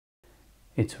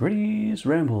It's Ritty's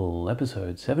Ramble,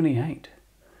 episode 78.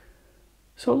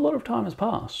 So a lot of time has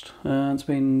passed. It's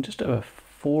been just over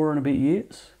 4 and a bit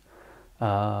years.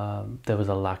 There was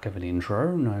a lack of an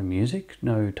intro, no music,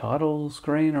 no title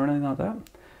screen or anything like that.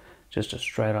 Just a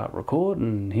straight up record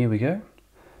and here we go.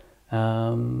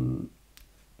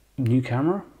 New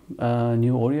camera,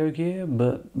 new audio gear,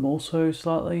 but also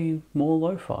slightly more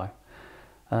lo-fi.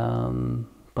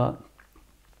 But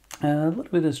a little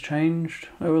bit has changed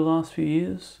over the last few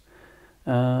years.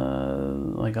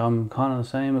 Like I'm kind of the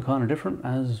same but kind of different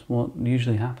as what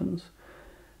usually happens.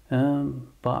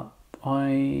 But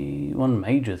one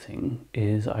major thing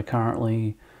is I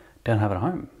currently don't have a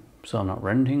home. So I'm not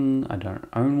renting, I don't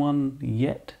own one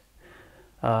yet.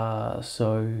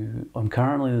 So I'm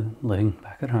currently living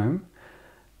back at home,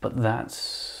 but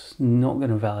that's not going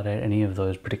to validate any of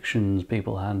those predictions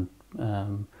people had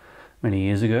many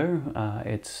years ago.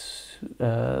 It's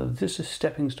just a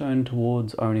stepping stone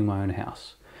towards owning my own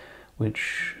house,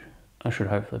 which I should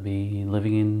hopefully be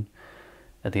living in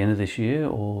at the end of this year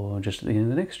or just at the end of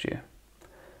the next year.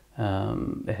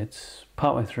 It's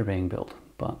partway through being built,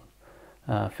 but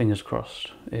fingers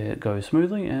crossed it goes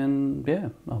smoothly and yeah,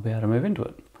 I'll be able to move into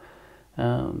it.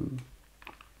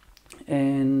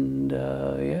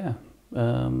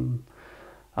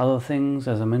 Other things,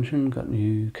 as I mentioned, got a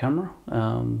new camera,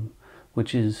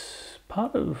 which is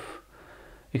part of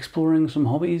exploring some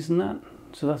hobbies and that.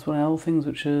 So that's one of the other things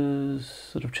which has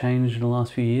sort of changed in the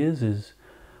last few years is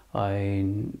I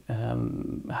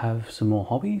have some more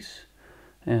hobbies.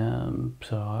 So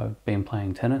I've been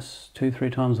playing tennis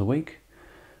 2-3 times a week.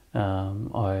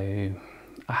 I've been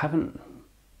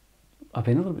a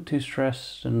little bit too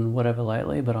stressed and whatever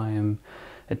lately, but I am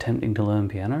attempting to learn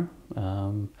piano.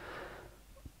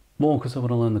 More because I want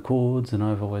to learn the chords, and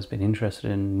I've always been interested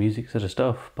in music sort of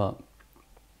stuff, but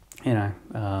you know,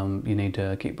 you need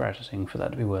to keep practicing for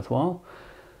that to be worthwhile.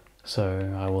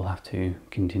 So I will have to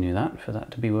continue that for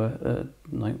that to be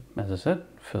like as I said,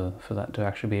 for that to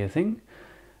actually be a thing.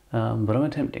 But I'm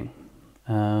attempting.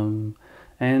 And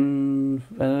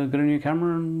got a new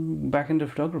camera and back into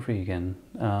photography again.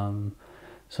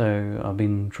 So I've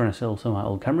been trying to sell some of my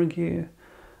old camera gear,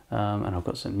 and I've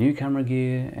got some new camera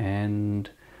gear, and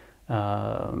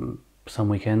some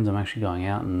weekends I'm actually going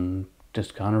out and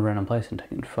just going around a place and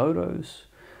taking photos.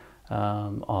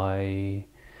 I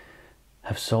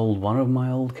have sold one of my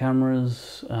old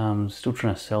cameras, still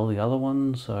trying to sell the other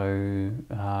one. So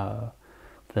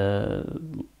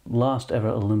the last ever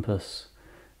Olympus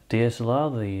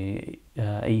DSLR, the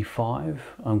E5,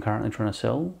 I'm currently trying to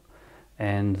sell,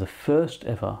 and the first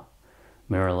ever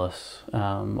mirrorless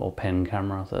or pen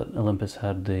camera that Olympus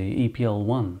had, the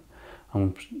EPL1,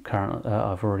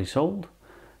 I've already sold,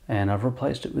 and I've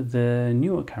replaced it with the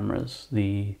newer cameras,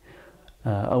 the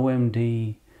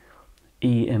OMD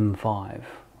EM5,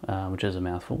 which is a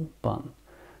mouthful, but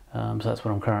so that's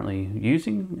what I'm currently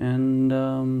using, and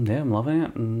yeah, I'm loving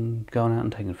it and going out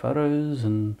and taking photos,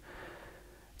 and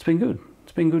it's been good.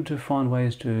 It's been good to find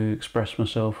ways to express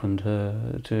myself and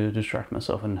to distract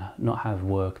myself and not have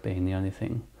work being the only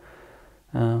thing.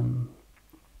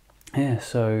 Yeah,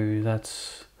 so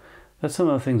that's some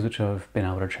of the things which I've been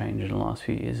able to change in the last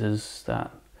few years, is that,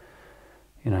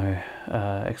 you know,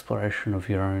 exploration of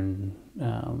your own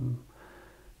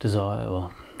desire,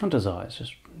 well, not desires,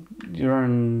 just your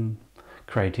own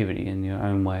creativity and your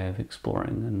own way of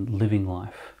exploring and living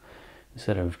life,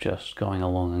 instead of just going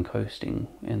along and coasting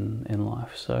in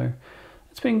life. So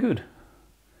it's been good.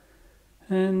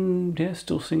 And yeah,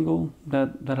 still single,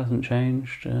 that hasn't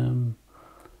changed.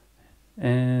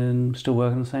 And still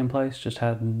working in the same place, just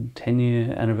had a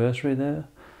 10-year anniversary there.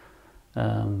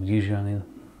 Usually only,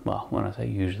 well, when I say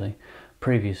usually,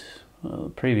 previously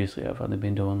I've only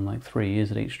been doing like 3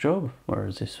 years at each job,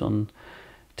 whereas this one,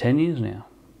 10 years now,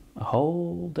 a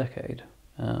whole decade.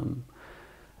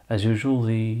 As usual,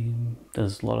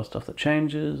 there's a lot of stuff that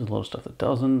changes, a lot of stuff that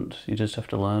doesn't. You just have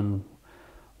to learn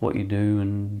what you do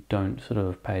and don't sort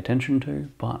of pay attention to.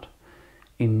 But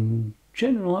in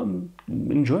general, I'm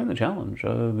enjoying the challenge.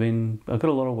 I've got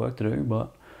a lot of work to do,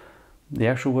 but the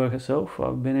actual work itself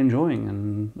I've been enjoying,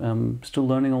 and I'm still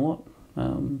learning a lot.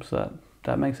 So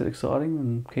that makes it exciting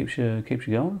and keeps you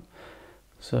going.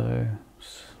 So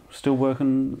still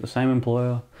working at the same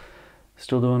employer,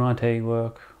 still doing IT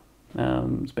work.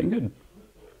 It's been good.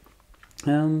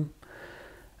 And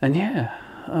yeah,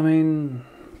 I mean,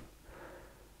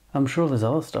 I'm sure there's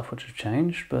other stuff which have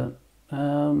changed, but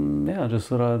yeah, I just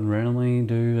thought I'd randomly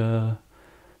do a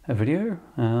video.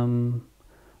 I'm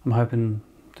hoping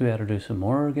to be able to do some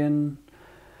more again.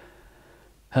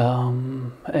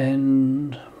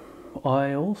 And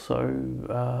I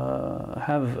also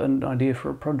have an idea for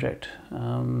a project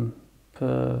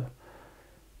for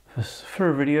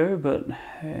a video, but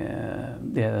yeah,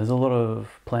 there's a lot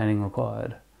of planning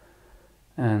required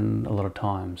and a lot of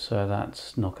time, so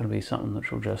that's not going to be something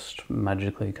that will just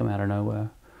magically come out of nowhere.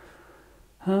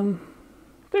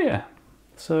 But yeah,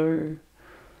 so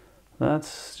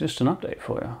that's just an update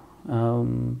for you.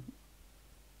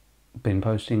 Been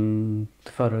posting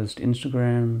the photos to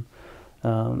Instagram,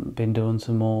 been doing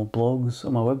some more blogs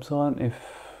on my website if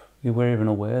you were even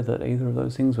aware that either of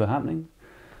those things were happening.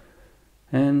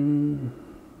 And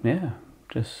yeah,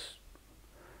 just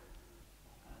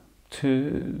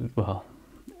well,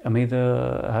 I'm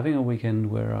either having a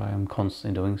weekend where I am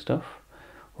constantly doing stuff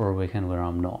or a weekend where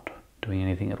I'm not doing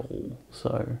anything at all.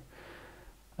 So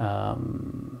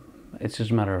it's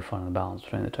just a matter of finding a balance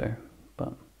between the two.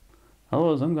 But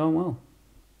otherwise, I'm going well.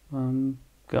 Going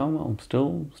well.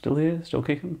 Still here, still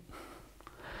kicking.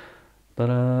 But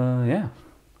yeah,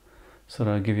 so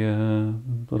I'll give you a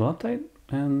little update,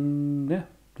 and yeah,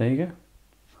 there you go.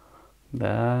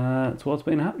 That's what's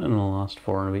been happening in the last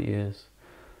 4.5 years.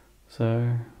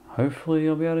 So hopefully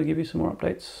I'll be able to give you some more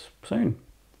updates soon.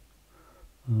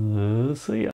 See ya.